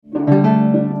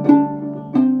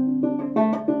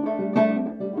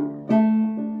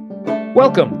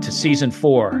Welcome to Season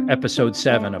 4, Episode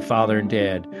 7 of Father and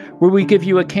Dad, where we give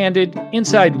you a candid,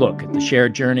 inside look at the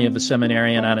shared journey of a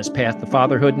seminarian on his path to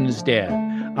fatherhood and his dad.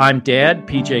 I'm Dad,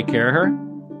 PJ Caraher.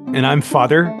 And I'm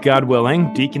Father, God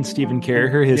willing, Deacon Stephen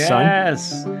Caraher, his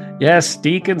son. Yes,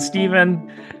 Deacon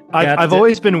Stephen. I've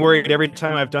always been worried every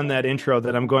time I've done that intro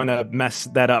that I'm going to mess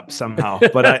that up somehow.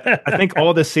 But I think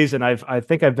all this season I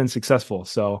think I've been successful.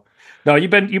 So no,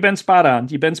 you've been spot on.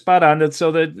 You've been spot on. And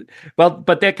so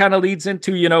but that kind of leads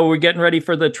into, we're getting ready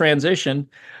for the transition.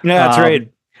 Yeah, that's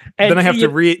right. And then I have to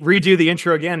redo the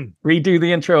intro again. Redo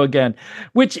the intro again,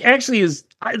 which actually this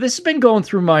has been going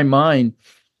through my mind.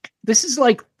 This is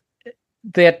like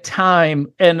that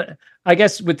time, and I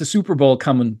guess with the Super Bowl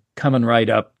coming right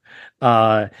up,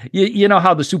 you know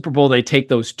how the Super Bowl, they take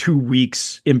those 2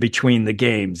 weeks in between the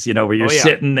games, where you're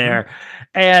sitting there,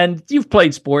 and you've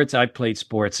played sports. I've played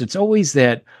sports. It's always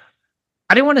that,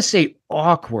 I don't want to say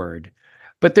awkward,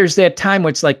 but there's that time where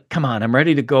it's like, come on, I'm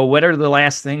ready to go. What are the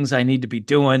last things I need to be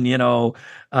doing?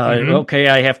 Okay,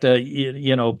 I have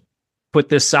to, put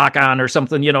this sock on or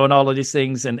something, and all of these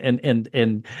things,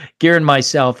 and gearing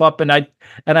myself up. And I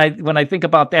when I think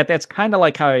about that, that's kind of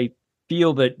like how I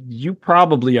feel that you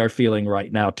probably are feeling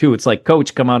right now too. It's like,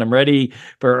 Coach, come on, I'm ready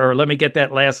or let me get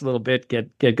that last little bit,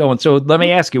 get going. So let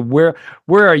me ask you, where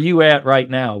are you at right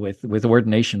now with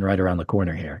ordination right around the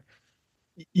corner here?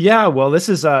 Yeah, well, this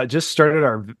is just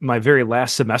started my very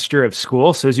last semester of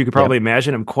school. So as you could probably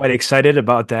imagine, I'm quite excited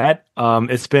about that.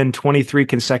 It's been 23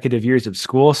 consecutive years of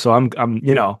school. So I'm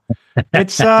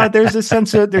it's there's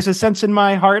a sense in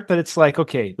my heart that it's like,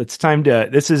 okay,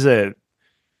 this is a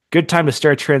good time to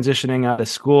start transitioning out of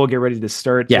school, get ready to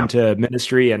start into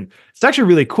ministry. And it's actually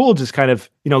really cool just kind of,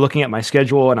 looking at my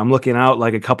schedule, and I'm looking out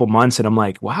like a couple months, and I'm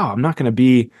like, wow, I'm not going to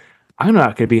be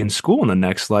in school in the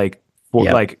next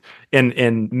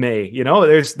in May.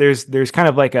 There's kind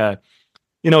of like a,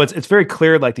 it's very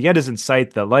clear, like the end is in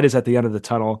sight, the light is at the end of the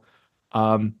tunnel.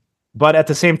 But at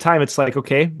the same time, it's like,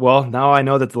 okay, well, now I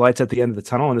know that the light's at the end of the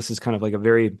tunnel, and this is kind of like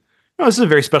this is a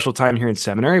very special time here in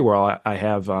seminary where I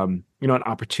have, an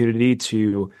opportunity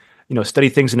to, study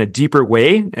things in a deeper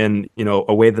way, and,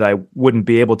 a way that I wouldn't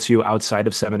be able to outside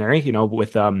of seminary,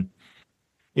 with,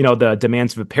 the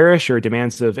demands of a parish or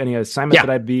demands of any assignment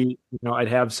that I'd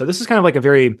have. So this is kind of like a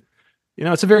very,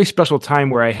 it's a very special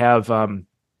time where I have, a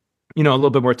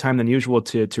little bit more time than usual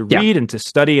to read and to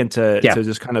study and to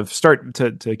just kind of start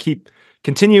to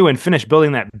continue and finish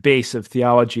building that base of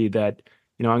theology that,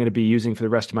 I'm going to be using for the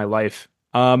rest of my life.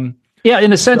 In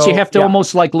a sense, you have to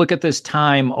almost like look at this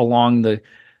time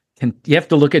you have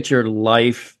to look at your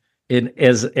life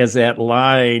as that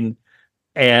line.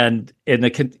 And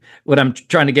what I'm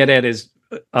trying to get at is,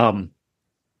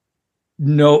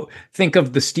 think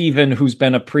of the Stephen who's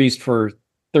been a priest for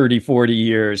 30, 40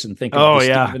 years, and think of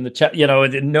Stephen,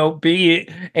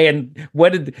 and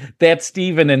what did that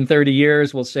Stephen in 30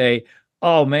 years will say,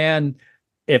 oh man,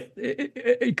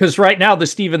 because right now the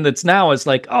Stephen that's now is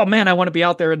like, oh man, I want to be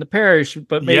out there in the parish,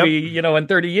 but maybe, in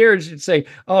 30 years you'd say,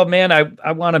 oh man,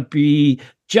 I want to be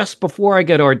just before I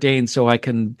get ordained so I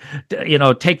can,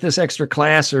 take this extra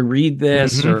class or read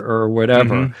this or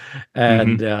whatever.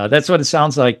 And that's what it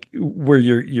sounds like where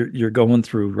you're going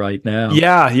through right now.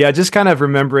 Yeah. Just kind of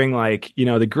remembering, like,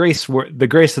 the grace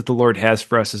that the Lord has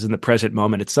for us is in the present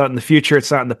moment. It's not in the future.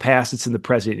 It's not in the past. It's in the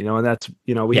present, and that's,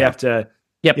 we have to,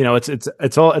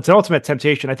 it's an ultimate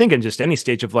temptation, I think, in just any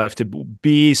stage of life to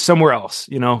be somewhere else.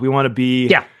 We want to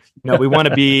be, we want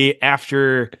to be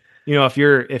after,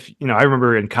 I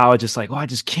remember in college, it's like, well, I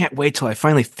just can't wait till I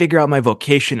finally figure out my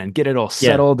vocation and get it all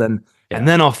settled. And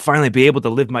then I'll finally be able to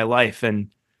live my life. And,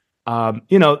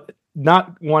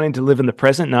 not wanting to live in the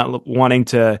present, not wanting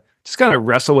to just kind of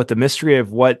wrestle with the mystery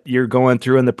of what you're going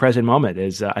through in the present moment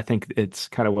is, I think it's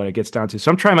kind of what it gets down to. So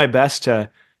I'm trying my best to,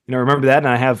 remember that. And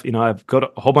I have, I've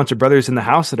got a whole bunch of brothers in the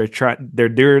house that are they're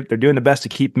doing the best to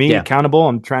keep me accountable.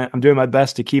 I'm doing my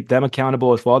best to keep them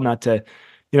accountable as well, not to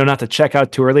check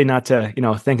out too early, not to,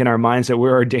 think in our minds that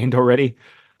we're ordained already,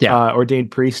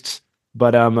 ordained priests.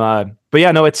 But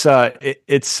yeah, no, it's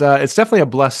definitely a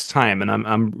blessed time, and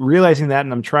I'm realizing that,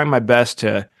 and I'm trying my best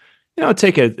to,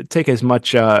 take as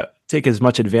much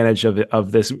advantage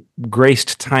of this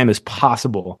graced time as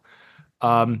possible.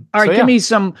 All right, give me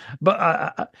some,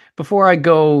 before I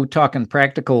go talking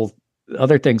practical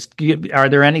other things, are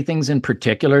there any things in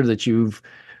particular that you've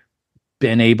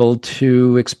been able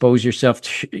to expose yourself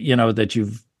to, that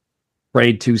you've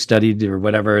prayed to, studied, or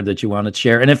whatever that you want to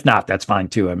share? And if not, that's fine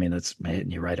too. I mean, that's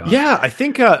hitting you right on. Yeah, I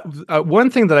think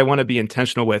one thing that I want to be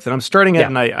intentional with, and I'm starting it,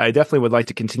 and I definitely would like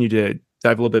to continue to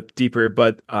dive a little bit deeper,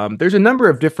 but there's a number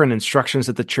of different instructions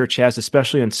that the church has,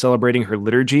 especially in celebrating her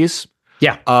liturgies.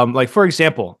 Yeah. Like for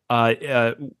example,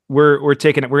 we're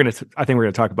taking we're gonna I think we're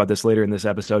gonna talk about this later in this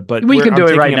episode, but We can I'm do it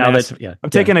taking right a now. mass. That's yeah. I'm Yeah.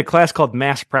 taking a class called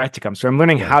Mass Practicum, so I'm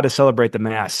learning Yeah. how to celebrate the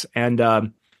Mass, and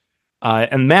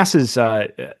Mass is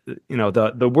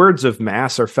the words of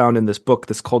Mass are found in this book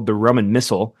that's called the Roman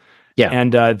Missal. Yeah.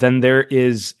 And then there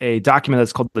is a document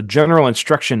that's called the General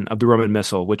Instruction of the Roman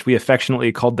Missal, which we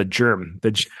affectionately called the GERM.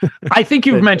 I think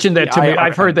you've mentioned that to me.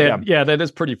 I've heard that. Yeah. Yeah, that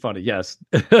is pretty funny. Yes.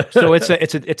 So it's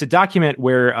a document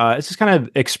where it just kind of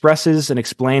expresses and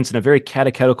explains in a very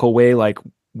catechetical way, like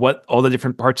what all the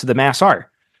different parts of the Mass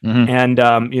are, Mhm.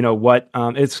 and what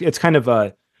it's kind of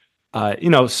a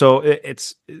so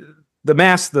it's the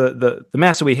Mass the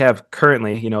Mass that we have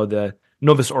currently, the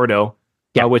Novus Ordo,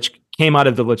 Yeah. which came out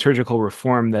of the liturgical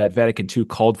reform that Vatican II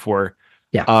called for.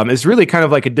 Yeah. Is really kind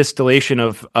of like a distillation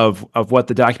of what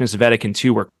the documents of Vatican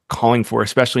II were calling for,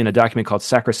 especially in a document called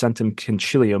Sacrosanctum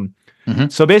Concilium. Mm-hmm.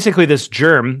 So basically, this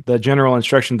germ, the general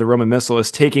instruction of the Roman Missal,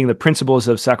 is taking the principles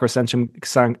of Sacrosanctum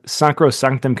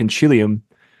Concilium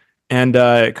and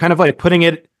kind of like putting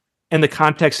it in the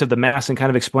context of the Mass and kind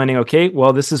of explaining, okay,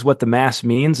 well, this is what the Mass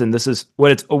means, and this is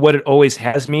what it always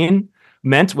has meant,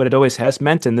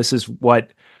 and this is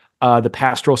what the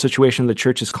pastoral situation of the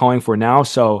church is calling for now.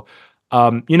 So,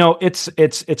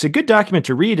 it's a good document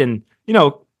to read, and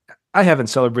I haven't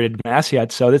celebrated Mass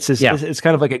yet, so it's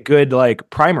kind of like a good like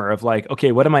primer of like,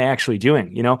 okay, what am I actually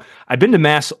doing? I've been to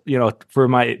Mass, for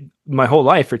my whole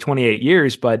life for 28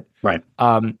 years, but Right.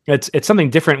 It's something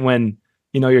different when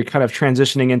you're kind of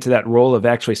transitioning into that role of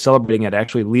actually celebrating it,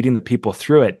 actually leading the people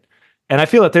through it. And I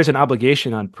feel that there's an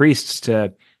obligation on priests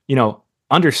to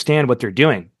understand what they're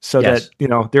doing, so Yes.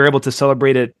 that they're able to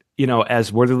celebrate it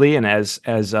as worthily and as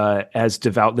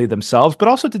devoutly themselves, but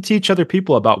also to teach other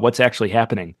people about what's actually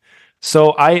happening.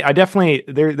 So I definitely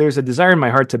there's a desire in my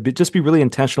heart to just be really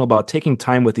intentional about taking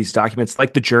time with these documents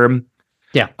like the germ,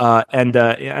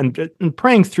 and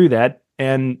praying through that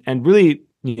and really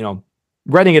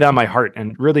writing it on my heart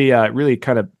and really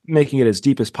kind of making it as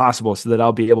deep as possible, so that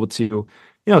I'll be able to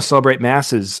celebrate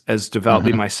Mass as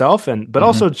devoutly myself, but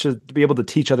also to be able to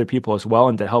teach other people as well,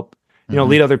 and to help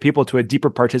lead other people to a deeper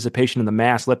participation in the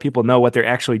Mass. Let people know what they're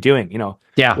actually doing.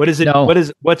 What is it? No.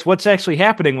 What's actually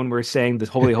happening when we're saying this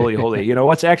holy, holy, holy?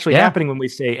 What's actually happening when we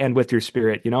say "and with your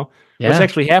spirit"? What's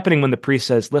actually happening when the priest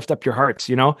says "lift up your hearts"?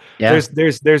 There's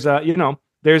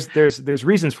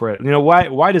reasons for it.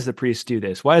 Why does the priest do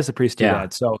this? Why does the priest do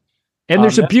that? So. And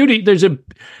there's a beauty.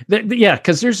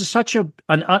 Because there's such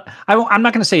I'm not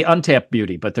going to say untapped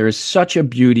beauty, but there is such a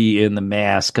beauty in the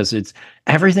Mass because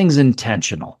everything's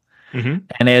intentional. Mm-hmm.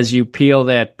 And as you peel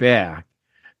that back,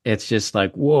 it's just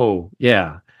like, whoa,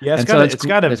 yeah. Yeah, it's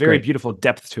got a very beautiful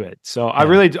depth to it. So I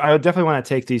definitely want to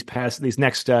take these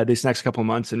next couple of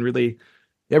months and really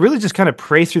just kind of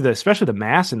pray through especially the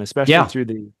Mass, and especially through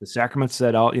the sacraments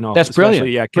that I'll, that's brilliant.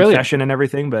 Yeah, confession and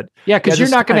everything. But because you're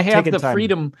not going to have the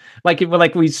freedom, like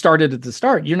we started at the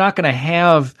start. You're not going to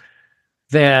have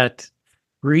that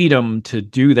freedom to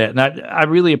do that. And I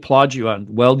really applaud you on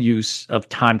well use of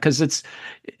time, because it's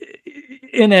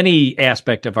in any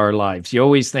aspect of our lives. You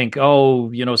always think,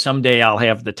 someday I'll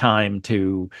have the time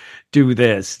to do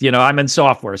this. I'm in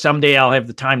software. Someday I'll have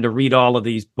the time to read all of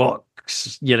these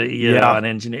books. And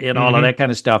engineer and all of that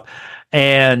kind of stuff.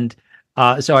 And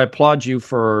so I applaud you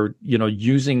for,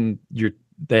 using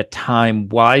that time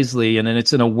wisely. And then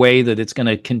it's in a way that it's going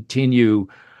to continue.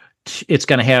 It's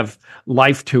going to have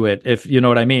life to it, if you know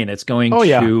what I mean. It's going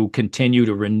to continue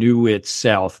to renew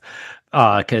itself.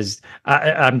 Because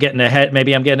I'm getting ahead.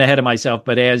 Maybe I'm getting ahead of myself.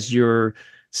 But as you're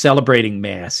celebrating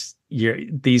Mass,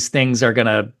 these things are going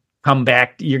to come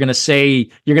back. You're going to say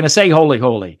holy,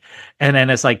 holy, and then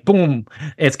it's like boom,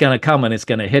 it's going to come and it's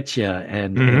going to hit you,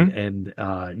 and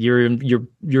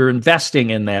you're investing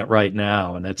in that right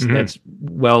now, and that's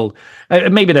well,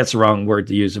 maybe that's the wrong word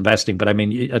to use, investing, but I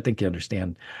mean I think you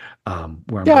understand where I'm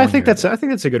going. I think that's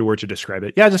a good word to describe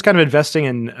it. Yeah, just kind of investing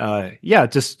in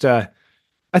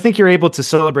I think you're able to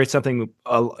celebrate something in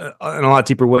a lot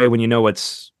deeper way when you know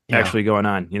what's actually going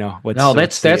on.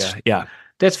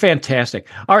 That's fantastic.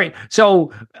 All right,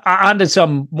 so on to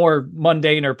some more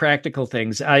mundane or practical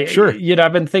things. Sure.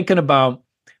 I've been thinking about.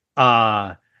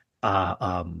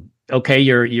 Okay,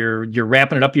 you're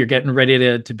wrapping it up. You're getting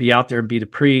ready to be out there and be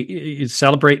the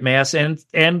celebrate Mass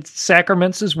and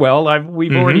sacraments as well.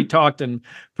 We've already talked in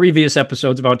previous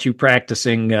episodes about you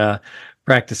practicing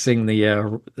practicing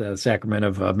the sacrament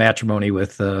of matrimony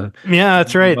with Yeah,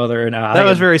 that's your right. mother and I. That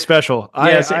was And very special.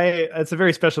 yes, It's a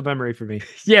very special memory for me.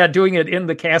 yeah, doing it in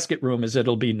the casket room, as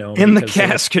it'll be known, In the because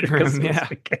casket because room, there was yeah.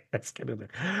 the casket in there.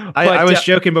 I But was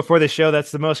joking before the show.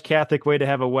 That's the most Catholic way to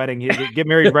have a wedding. You get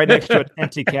married right next to an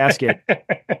empty casket.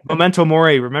 Memento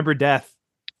mori. Remember death.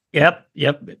 yep,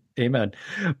 amen.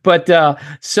 But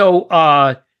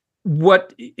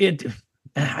what it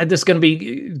this is going to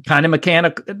be kind of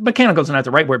mechanical is not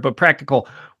the right word, but practical.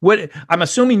 What I'm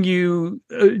assuming you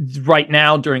right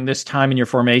now during this time in your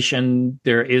formation,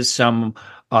 there is some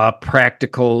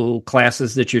practical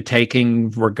classes that you're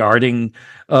taking regarding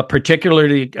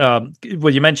particularly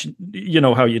well, you mentioned,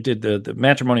 how you did the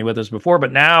matrimony with us before,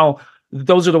 but now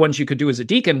those are the ones you could do as a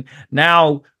deacon.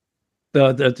 Now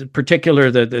the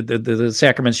particular the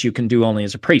sacraments you can do only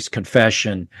as a priest: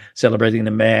 confession, celebrating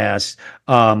the mass.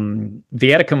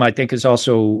 Viaticum, I think, is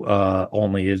also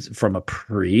only from a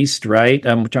priest, right?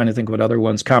 I'm trying to think what other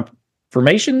ones.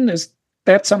 Confirmation, is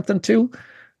that something too,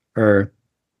 or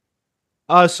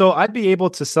So I'd be able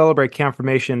to celebrate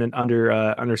confirmation and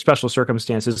under special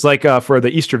circumstances, like for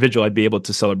the Easter Vigil, I'd be able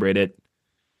to celebrate it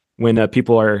when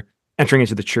people are entering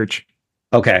into the church.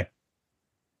 okay,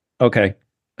 okay.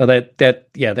 Oh,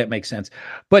 that makes sense.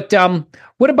 But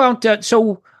what about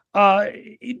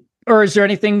or is there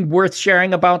anything worth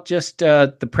sharing about just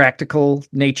the practical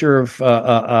nature of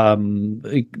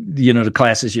the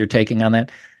classes you're taking on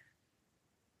that?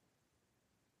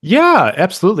 Yeah,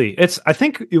 absolutely. I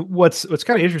think what's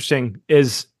kind of interesting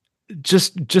is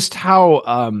just how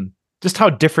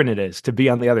different it is to be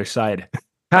on the other side.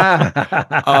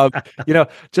 um,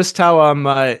 just how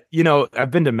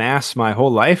I've been to mass my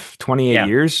whole life, 28 Yeah,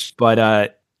 years, but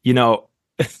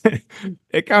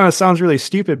it kind of sounds really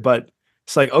stupid, but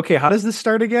it's like, okay, how does this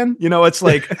start again? It's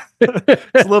like it's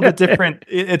a little bit different.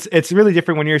 It's really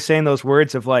different when you're saying those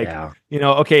words of like, yeah,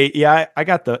 okay, yeah, I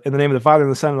got the in the name of the Father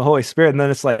and the Son and the Holy Spirit, and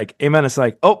then it's like, amen. It's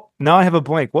like, oh, now I have a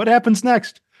blank. What happens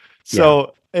next? yeah,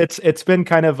 So it's been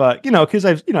kind of because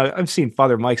I've seen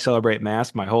Father Mike celebrate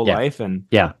mass my whole yeah, life, and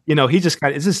yeah, he just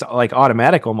kind of it's just like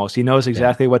automatic almost. He knows yeah,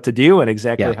 exactly what to do and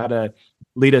exactly yeah, how to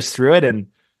lead us through it, and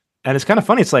it's kind of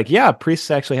funny. It's like, yeah,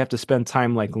 priests actually have to spend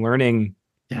time like learning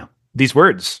yeah, these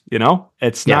words.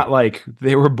 It's yeah, not like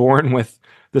they were born with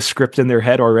the script in their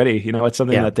head already. It's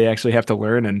something yeah. that they actually have to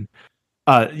learn. And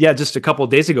yeah, just a couple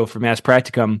of days ago for Mass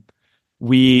Practicum,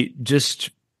 we just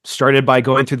started by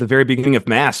going through the very beginning of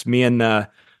Mass. Me and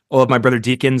all of my brother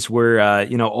deacons were,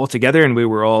 all together, and we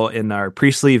were all in our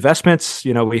priestly vestments.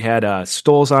 We had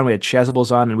stoles on, we had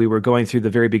chasubles on, and we were going through the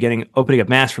very beginning, opening of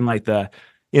Mass from like the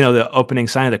opening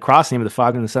sign of the cross, in the name of the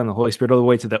Father and the Son and the Holy Spirit, all the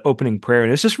way to the opening prayer.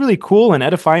 And it's just really cool and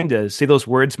edifying to say those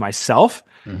words myself.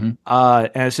 Hmm.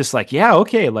 And it's just like, yeah,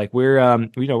 okay, like we're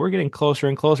getting closer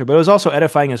and closer. But it was also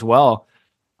edifying as well,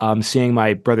 seeing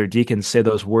my brother deacons say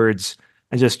those words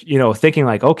and just, thinking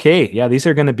like, okay, yeah, these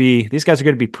guys are going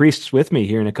to be priests with me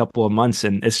here in a couple of months.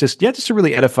 And it's just, yeah, just a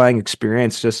really edifying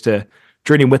experience just to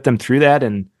journey with them through that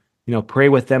and, pray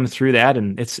with them through that.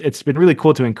 And it's been really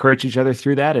cool to encourage each other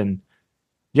through that. And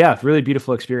yeah, really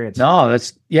beautiful experience. No,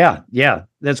 that's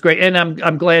great, and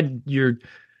I'm glad you're.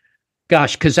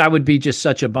 Gosh, because I would be just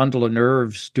such a bundle of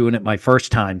nerves doing it my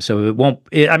first time. So it won't.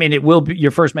 I mean, it will be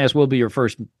your first mass. Will be your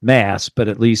first mass, but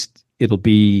at least it'll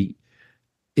feel,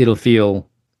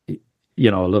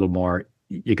 a little more.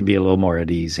 You can be a little more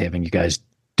at ease having you guys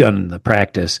done the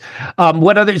practice.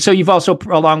 What other? So you've also,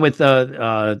 along with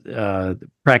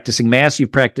practicing mass,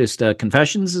 you've practiced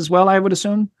confessions as well, I would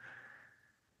assume.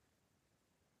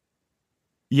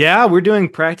 Yeah, we're doing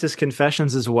practice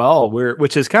confessions as well.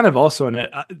 Which is kind of also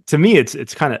to me, it's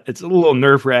a little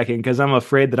nerve wracking because I'm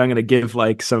afraid that I'm going to give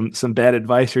like some bad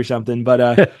advice or something. But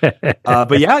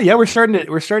yeah, we're starting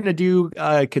to do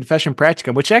confession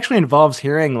practicum, which actually involves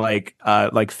hearing like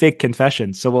fake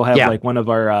confessions. So we'll have Yeah, like one of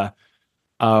our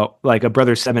like a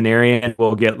brother seminarian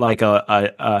will get like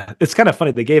it's kind of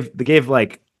funny. They gave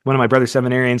like one of my brother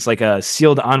seminarians like a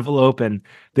sealed envelope, and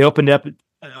they open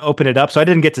it up. So I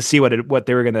didn't get to see what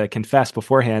they were going to confess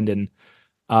beforehand. And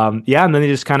yeah, and then they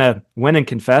just kind of went and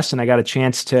confessed, and I got a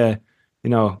chance to,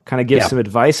 kind of give yeah, some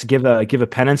advice, give a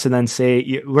penance, and then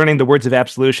say, learning the words of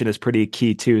absolution is pretty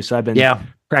key too. So I've been yeah,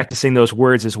 practicing those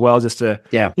words as well, just to,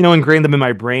 yeah. ingrain them in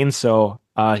my brain. So,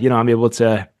 I'm able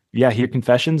to, yeah, hear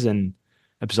confessions and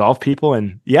absolve people.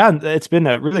 And yeah, it's been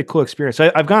a really cool experience.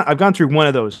 So I've gone through one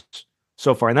of those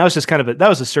so far, and that was just that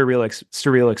was a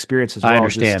surreal experience as well. I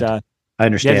understand. I Yeah,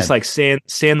 just understand. like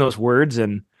saying those words,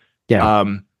 and Yeah.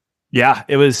 yeah,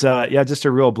 it was yeah, just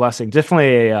a real blessing.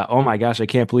 Definitely a oh my gosh, I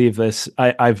can't believe this.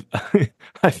 I've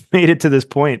I've made it to this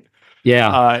point.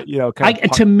 Yeah. kind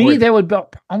of To me, part. that would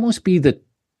almost be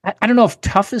I don't know if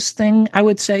toughest thing I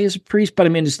would say as a priest, but I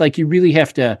mean, it's like you really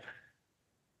have to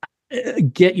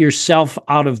get yourself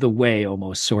out of the way,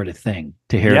 almost sort of thing,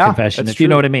 to hear a Yeah, confession, that's if you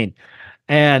know true. what I mean.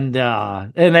 And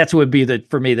that's would be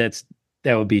for me. That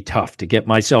would be tough to get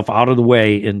myself out of the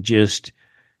way and just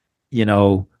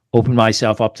open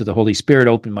myself up to the Holy Spirit,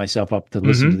 open myself up to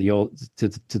listen to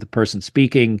Hmm. the person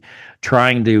speaking,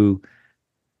 trying to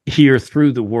hear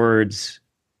through the words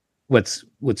what's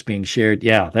being shared.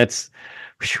 Yeah, that's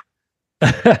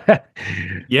Yeah,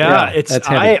 yeah, that's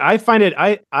heavy. I find it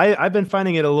I've been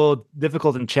finding it a little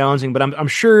difficult and challenging, but I'm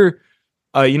sure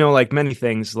like many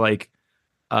things, like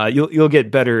you'll get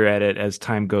better at it as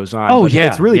time goes on. Oh But it's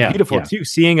yeah, really yeah, beautiful yeah. too,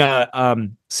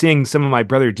 seeing some of my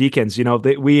brother deacons.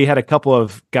 We had a couple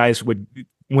of guys would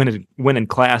win in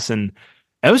class, and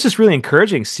it was just really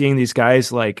encouraging seeing these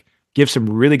guys like give some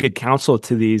really good counsel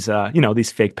to these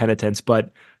fake penitents.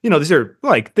 But these are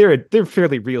like they're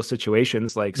fairly real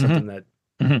situations, like Hmm. something that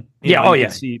Hmm. Yeah. Oh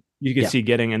yeah. you could Yeah. see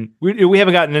getting. And we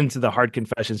haven't gotten into the hard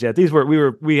confessions yet.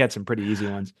 We had some pretty easy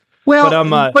ones. But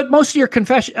Well, but most of your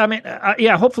confession, I mean,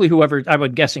 yeah, hopefully whoever,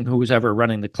 I'm guessing who was ever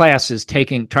running the class is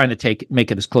trying to make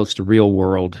it as close to real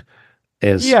world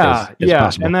as yeah, and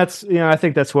possible. that's I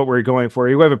think that's what we're going for.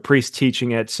 We have a priest teaching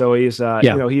it, so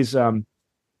Yeah. he's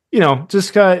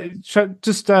just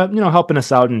helping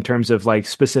us out in terms of like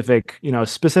specific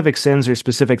sins or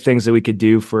specific things that we could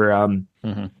do for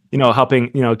Hmm.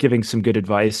 helping, giving some good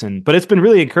advice. But it's been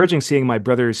really encouraging seeing my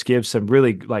brothers give some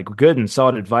really like good and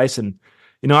solid advice. And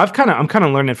I'm kind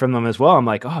of learning from them as well. I'm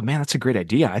like, oh man, that's a great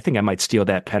idea. I think I might steal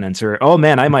that penance. Or oh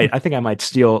man, I think I might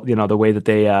steal the way that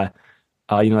they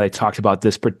talked about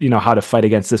this, but how to fight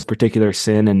against this particular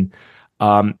sin. And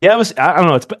yeah, I don't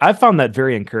know, I found that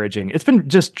very encouraging. It's been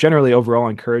just generally overall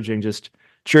encouraging, just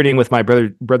journeying with my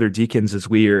brother deacons as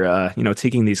we are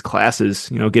taking these classes,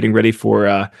 getting ready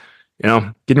for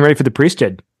the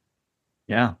priesthood.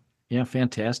 Yeah. Yeah.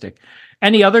 Fantastic.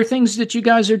 Any other things that you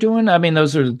guys are doing? I mean,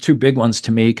 those are the two big ones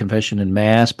to me, confession and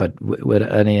mass, but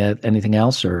anything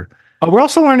else or? We're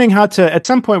also learning how to, at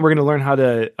some point, we're going to learn how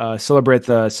to celebrate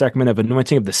the sacrament of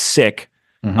anointing of the sick.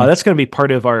 Mhm. That's going to be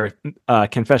part of our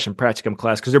confession practicum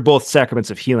class, because they're both sacraments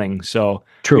of healing. So we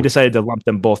True. decided to lump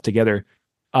them both together.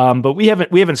 But we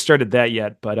haven't started that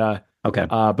yet. Okay.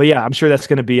 But yeah, I'm sure that's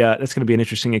going to be an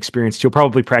interesting experience too. We'll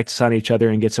probably practice on each other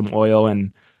and get some oil.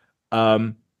 And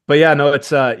but yeah, no, it's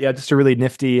just a really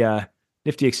nifty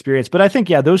experience. But I think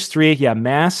those three,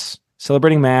 mass,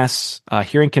 celebrating mass,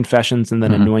 hearing confessions, and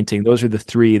then Hmm. anointing. Those are the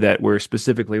three that we're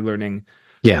specifically learning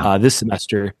Yeah. this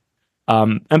semester.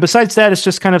 And besides that, it's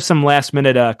just kind of some last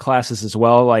minute classes as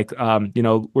well. Like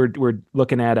we're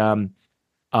looking at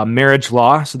marriage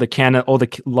law, so the canon, all the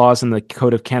laws in the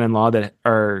code of canon law that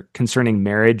are concerning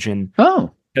marriage. And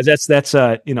Oh, because that's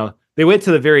they wait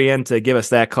to the very end to give us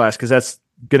that class, because that's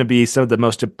going to be some of the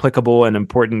most applicable and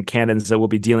important canons that we'll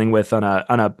be dealing with on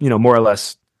a more or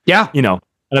less yeah. on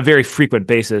a very frequent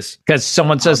basis. Because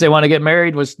someone says they want to get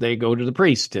married, they go to the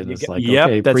priest, and it's like, Yep,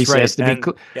 okay, that's priest right. has to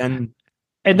be, And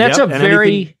and that's a yep, and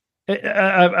anything. very.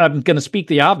 I'm going to speak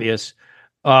the obvious,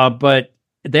 but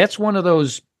that's one of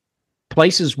those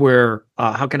places where,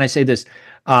 how can I say this?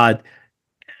 Uh,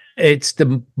 it's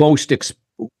the most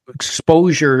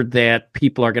exposure that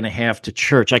people are going to have to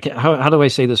church. How do I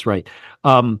say this right?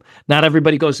 Not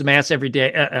everybody goes to mass every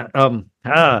day.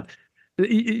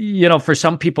 For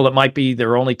some people, it might be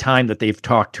their only time that they've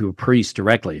talked to a priest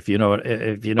directly. If you know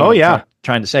Oh what yeah,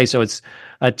 trying to say. So it's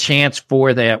a chance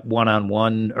for that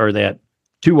one-on-one or that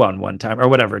two-on-one time or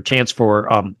whatever. A chance for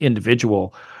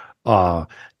individual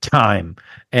time.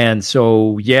 And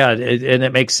so and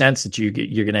it makes sense that you're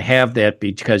going to have that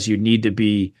because you need to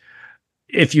be.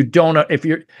 If you don't, if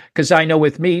you're, because I know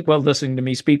with me, well, listening to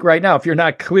me speak right now, if you're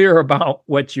not clear about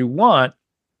what you want,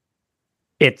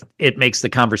 it makes the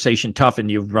conversation tough, and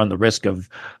you run the risk of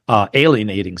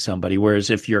alienating somebody. Whereas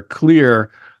if you're clear,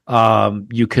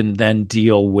 you can then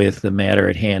deal with the matter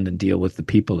at hand and deal with the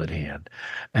people at hand.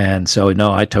 And so,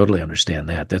 no, I totally understand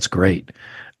that. That's great.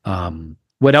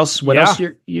 What else? What else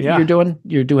yeah, you're yeah. doing?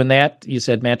 You're doing that. You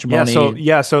said Yeah, matrimony.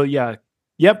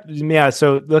 yep, yeah.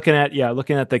 So looking at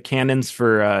the canons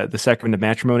for the sacrament of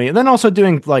matrimony, and then also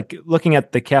doing like looking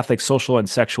at the Catholic social and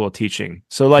sexual teaching.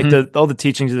 So like Mhm. all the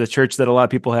teachings of the church that a lot of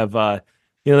people have,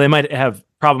 they might have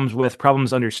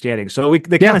problems understanding. So they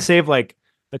kind Yeah, of save like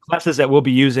the classes that we'll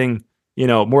be using,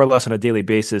 more or less on a daily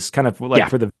basis, kind of like yeah.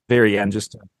 for the very end,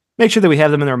 just to make sure that we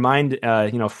have them in our mind,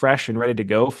 fresh and ready to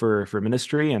go for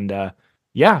ministry. And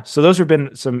yeah, so those have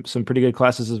been some pretty good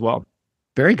classes as well.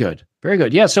 Very good. Very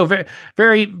good. Yeah. So very,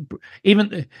 very,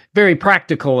 even very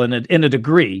practical in a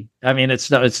degree. I mean, it's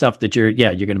stuff that you're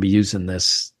going to be using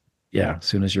this. Yeah. As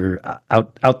soon as you're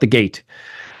out the gate.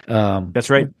 That's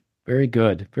right. Very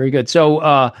good. Very good. So,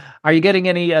 are you getting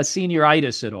any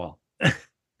senioritis at all? I'm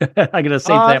going to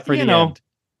save that for the end.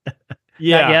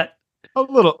 Yeah. Not yet?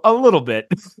 A little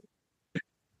bit.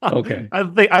 Okay.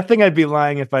 I think I'd be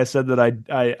lying if I said that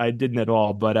I didn't at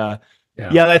all. But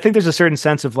yeah, I think there's a certain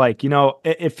sense of like,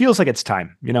 it feels like it's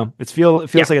time. It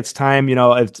feels like it's time.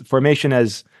 Formation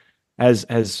has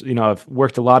I've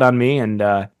worked a lot on me, and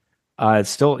it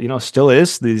still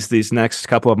is these next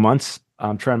couple of months.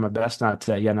 I'm trying my best not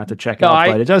to check out,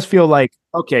 but it does feel like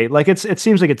okay, like it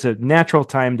seems like it's a natural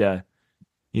time to,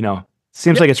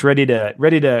 seems like it's ready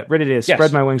to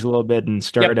spread my wings a little bit and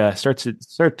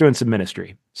start doing some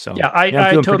ministry. So yeah,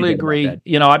 I totally agree.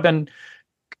 I've been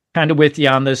kind of with you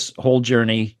on this whole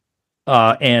journey,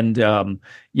 and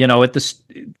at the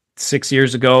 6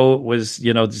 years ago it was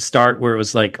the start where it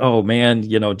was like, oh man,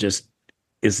 just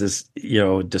is this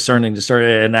discerning,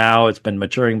 and now it's been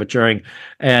maturing,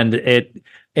 and it's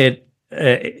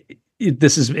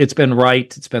been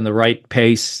right. It's been the right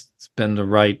pace. It's been the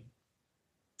right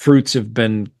fruits have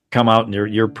been come out, and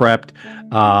you're prepped.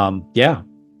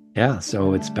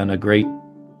 So it's been a great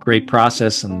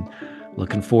process, and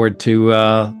looking forward to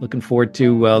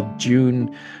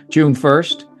June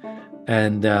 1st,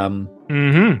 and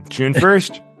June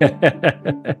 1st.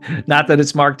 Not that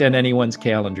it's marked on anyone's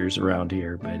calendars around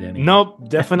here, but anyway. Nope,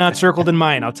 definitely not circled in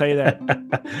mine. I'll tell you that.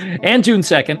 And June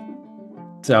 2nd.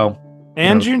 So.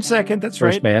 June 2nd. That's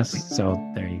first right. Mass. So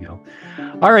there you go.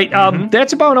 All right.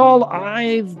 That's about all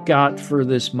I've got for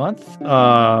this month. Do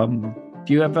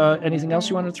you have anything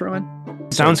else you want to throw in?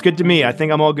 Sounds good to me. I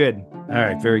think I'm all good. All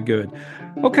right. Very good.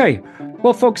 Okay.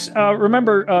 Well, folks,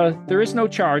 remember, there is no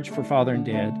charge for Father and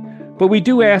Dad, but we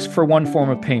do ask for one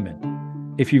form of payment.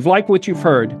 If you've liked what you've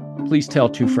heard, please tell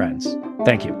 2 friends.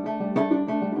 Thank you.